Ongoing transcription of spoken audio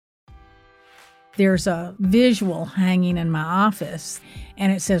There's a visual hanging in my office,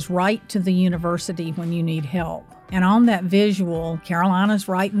 and it says, "Write to the university when you need help." And on that visual, Carolina's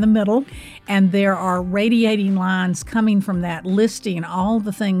right in the middle, and there are radiating lines coming from that listing all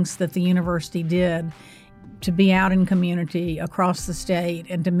the things that the university did to be out in community across the state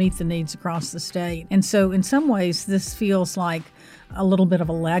and to meet the needs across the state. And so in some ways, this feels like a little bit of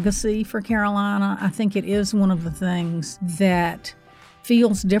a legacy for Carolina. I think it is one of the things that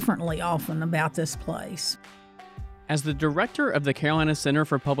feels differently often about this place. As the director of the Carolina Center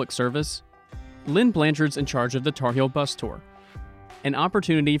for Public Service, Lynn Blanchard's in charge of the Tar Heel Bus Tour, an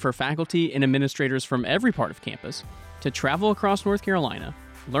opportunity for faculty and administrators from every part of campus to travel across North Carolina,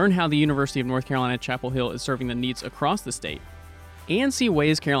 learn how the University of North Carolina at Chapel Hill is serving the needs across the state, and see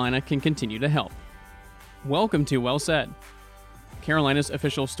ways Carolina can continue to help. Welcome to Well Said, Carolina's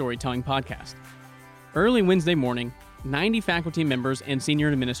official storytelling podcast. Early Wednesday morning, 90 faculty members and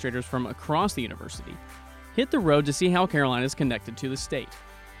senior administrators from across the university hit the road to see how Carolina is connected to the state.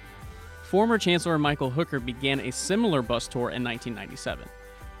 Former Chancellor Michael Hooker began a similar bus tour in 1997.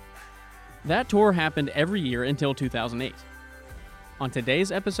 That tour happened every year until 2008. On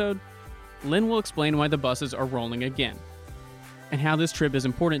today's episode, Lynn will explain why the buses are rolling again, and how this trip is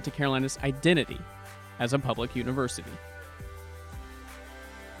important to Carolina's identity as a public university.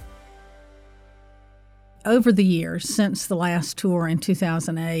 Over the years, since the last tour in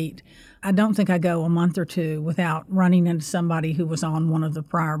 2008, I don't think I go a month or two without running into somebody who was on one of the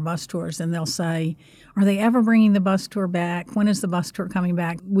prior bus tours, and they'll say, "Are they ever bringing the bus tour back? When is the bus tour coming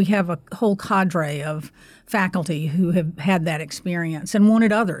back?" We have a whole cadre of faculty who have had that experience and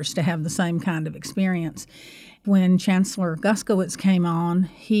wanted others to have the same kind of experience. When Chancellor Guskowitz came on,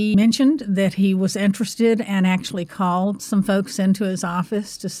 he mentioned that he was interested and actually called some folks into his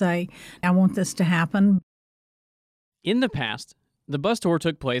office to say, "I want this to happen." In the past, the bus tour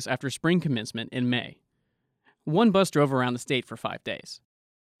took place after spring commencement in May. One bus drove around the state for 5 days.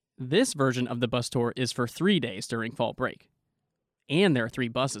 This version of the bus tour is for 3 days during fall break. And there are 3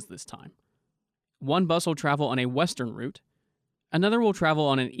 buses this time. One bus will travel on a western route, another will travel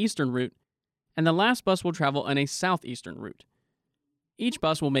on an eastern route, and the last bus will travel on a southeastern route. Each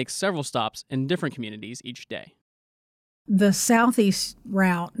bus will make several stops in different communities each day. The southeast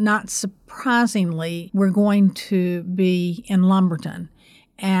route, not surprisingly, we're going to be in Lumberton,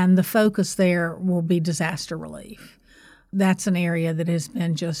 and the focus there will be disaster relief. That's an area that has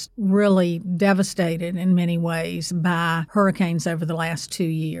been just really devastated in many ways by hurricanes over the last 2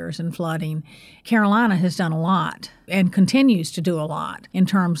 years and flooding. Carolina has done a lot and continues to do a lot in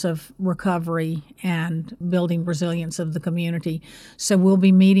terms of recovery and building resilience of the community. So we'll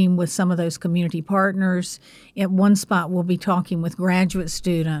be meeting with some of those community partners. At one spot, we'll be talking with graduate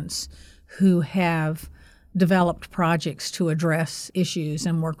students who have developed projects to address issues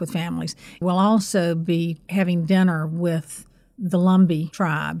and work with families. We'll also be having dinner with the Lumbee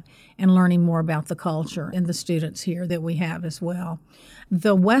tribe and learning more about the culture and the students here that we have as well.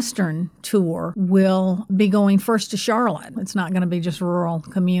 The Western tour will be going first to Charlotte. It's not going to be just rural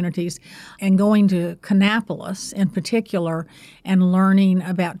communities, and going to Kannapolis in particular and learning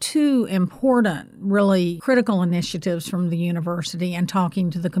about 2 important, really critical initiatives from the university and talking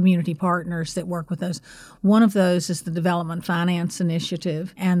to the community partners that work with those. One of those is the Development Finance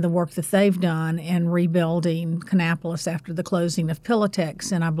Initiative and the work that they've done in rebuilding Kannapolis after the closing of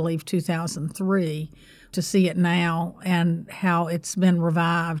Pilatex in, I believe, 2003. To see it now and how it's been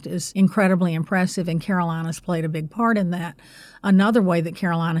revived is incredibly impressive, and Carolina's played a big part in that. Another way that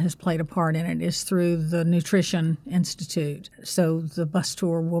Carolina has played a part in it is through the Nutrition Institute. So the bus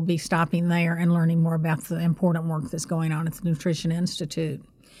tour will be stopping there and learning more about the important work that's going on at the Nutrition Institute.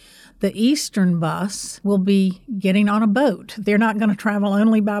 The Eastern bus will be getting on a boat. They're not going to travel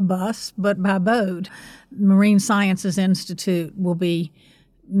only by bus, but by boat. Marine Sciences Institute will be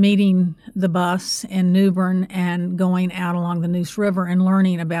meeting the bus in New Bern and going out along the Neuse River and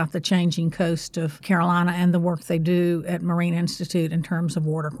learning about the changing coast of Carolina and the work they do at Marine Institute in terms of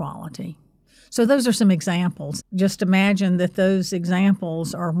water quality. So those are some examples. Just imagine that those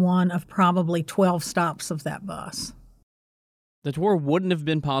examples are one of probably 12 stops of that bus. The tour wouldn't have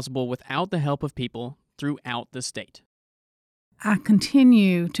been possible without the help of people throughout the state. I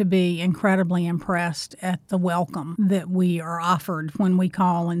continue to be incredibly impressed at the welcome that we are offered when we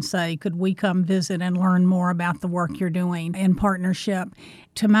call and say, "Could we come visit and learn more about the work you're doing in partnership?"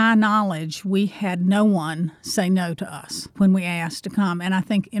 To my knowledge, we had no one say no to us when we asked to come. And I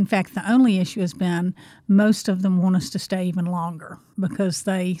think, in fact, the only issue has been most of them want us to stay even longer because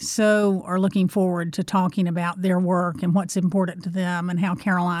they so are looking forward to talking about their work and what's important to them and how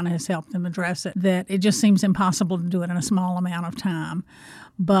Carolina has helped them address it, that it just seems impossible to do it in a small amount of time.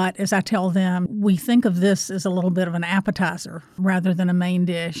 But as I tell them, we think of this as a little bit of an appetizer rather than a main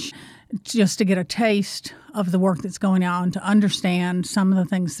dish, just to get a taste of the work that's going on, to understand some of the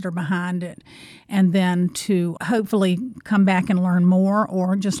things that are behind it, and then to hopefully come back and learn more,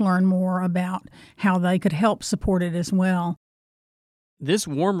 or just learn more about how they could help support it as well. This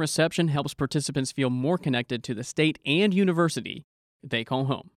warm reception helps participants feel more connected to the state and university they call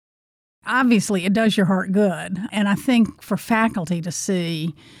home. Obviously, it does your heart good, and I think for faculty to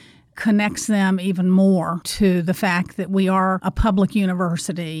see connects them even more to the fact that we are a public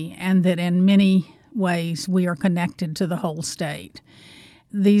university and that in many ways we are connected to the whole state.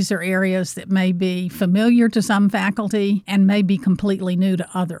 These are areas that may be familiar to some faculty and may be completely new to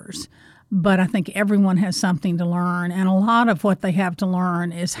others. But I think everyone has something to learn, and a lot of what they have to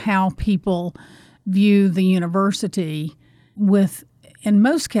learn is how people view the university with, in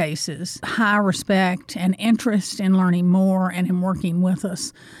most cases, high respect and interest in learning more and in working with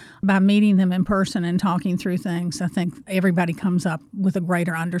us. By meeting them in person and talking through things, I think everybody comes up with a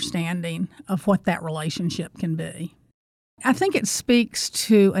greater understanding of what that relationship can be. I think it speaks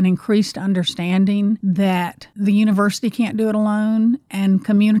to an increased understanding that the university can't do it alone and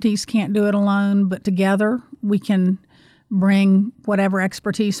communities can't do it alone, but together we can bring whatever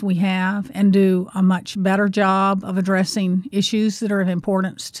expertise we have and do a much better job of addressing issues that are of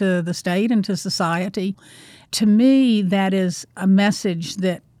importance to the state and to society. To me, that is a message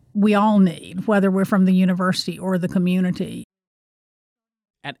that we all need, whether we're from the university or the community.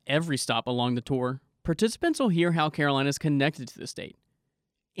 At every stop along the tour, participants will hear how Carolina is connected to the state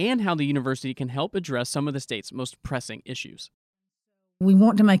and how the university can help address some of the state's most pressing issues. We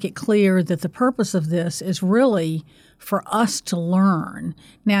want to make it clear that the purpose of this is really for us to learn.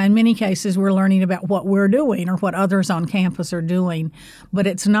 Now, in many cases, we're learning about what we're doing or what others on campus are doing, but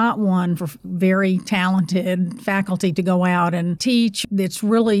it's not one for very talented faculty to go out and teach. It's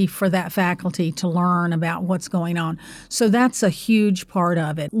really for that faculty to learn about what's going on. So that's a huge part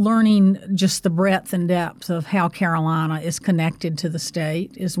of it. Learning just the breadth and depth of how Carolina is connected to the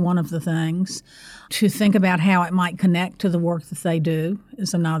state is one of the things. To think about how it might connect to the work that they do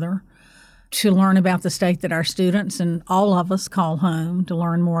is another. To learn about the state that our students and all of us call home, to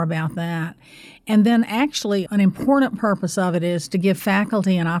learn more about that. And then actually an important purpose of it is to give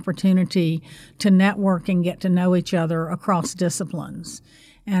faculty an opportunity to network and get to know each other across disciplines.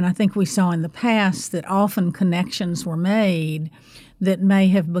 And I think we saw in the past that often connections were made that may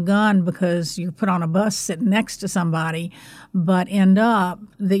have begun because you're put on a bus sitting next to somebody, but end up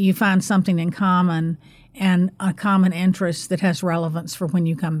that you find something in common and a common interest that has relevance for when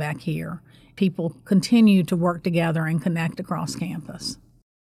you come back here. People continue to work together and connect across campus.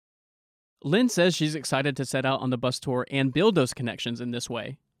 Lynn says she's excited to set out on the bus tour and build those connections in this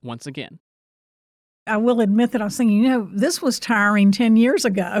way once again. I will admit that I was thinking, this was tiring 10 years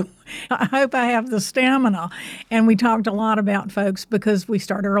ago. I hope I have the stamina. And we talked a lot about folks because we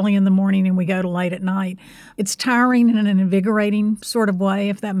start early in the morning and we go to late at night. It's tiring in an invigorating sort of way,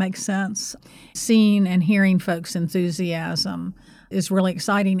 if that makes sense. Seeing and hearing folks' enthusiasm is really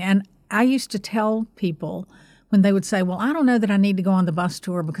exciting. And I used to tell people when they would say, well, I don't know that I need to go on the bus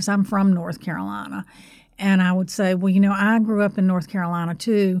tour because I'm from North Carolina. And I would say, well, I grew up in North Carolina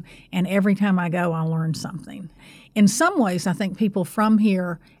too, and every time I go, I learn something. In some ways, I think people from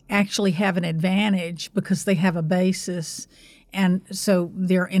here actually have an advantage because they have a basis, and so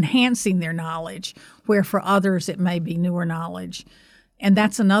they're enhancing their knowledge, where for others it may be newer knowledge. And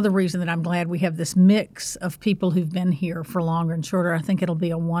that's another reason that I'm glad we have this mix of people who've been here for longer and shorter. I think it'll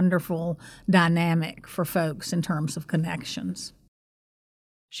be a wonderful dynamic for folks in terms of connections.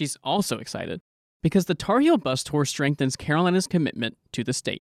 She's also excited because the Tar Heel Bus Tour strengthens Carolina's commitment to the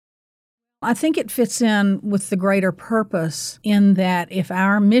state. I think it fits in with the greater purpose in that if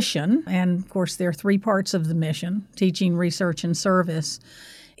our mission, and of course there are three parts of the mission, teaching, research, and service,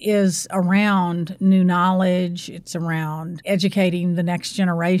 is around new knowledge, it's around educating the next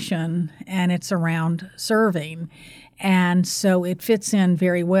generation, and it's around serving. And so it fits in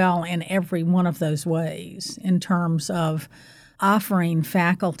very well in every one of those ways in terms of offering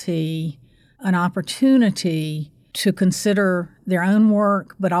faculty an opportunity to consider their own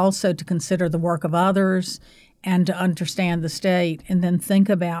work, but also to consider the work of others and to understand the state and then think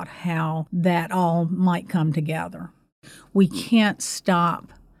about how that all might come together. We can't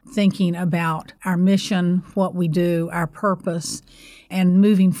stop thinking about our mission, what we do, our purpose, and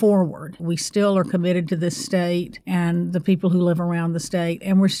moving forward. We still are committed to this state and the people who live around the state,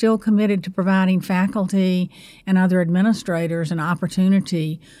 and we're still committed to providing faculty and other administrators an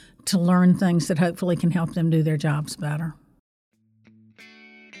opportunity to learn things that hopefully can help them do their jobs better.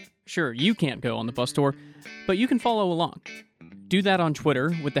 Sure, you can't go on the bus tour, but you can follow along. Do that on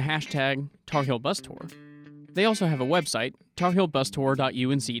Twitter with the hashtag Tar Heel Bus Tour. They also have a website,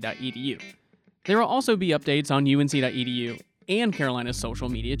 tarheelbustour.unc.edu. There will also be updates on unc.edu and Carolina's social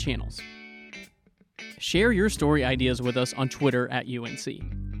media channels. Share your story ideas with us on Twitter at UNC,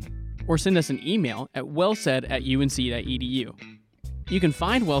 or send us an email at wellsaid@unc.edu. You can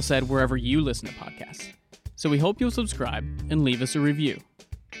find Well Said wherever you listen to podcasts, so we hope you'll subscribe and leave us a review.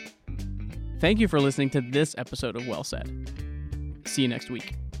 Thank you for listening to this episode of Well Said. See you next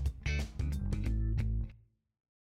week.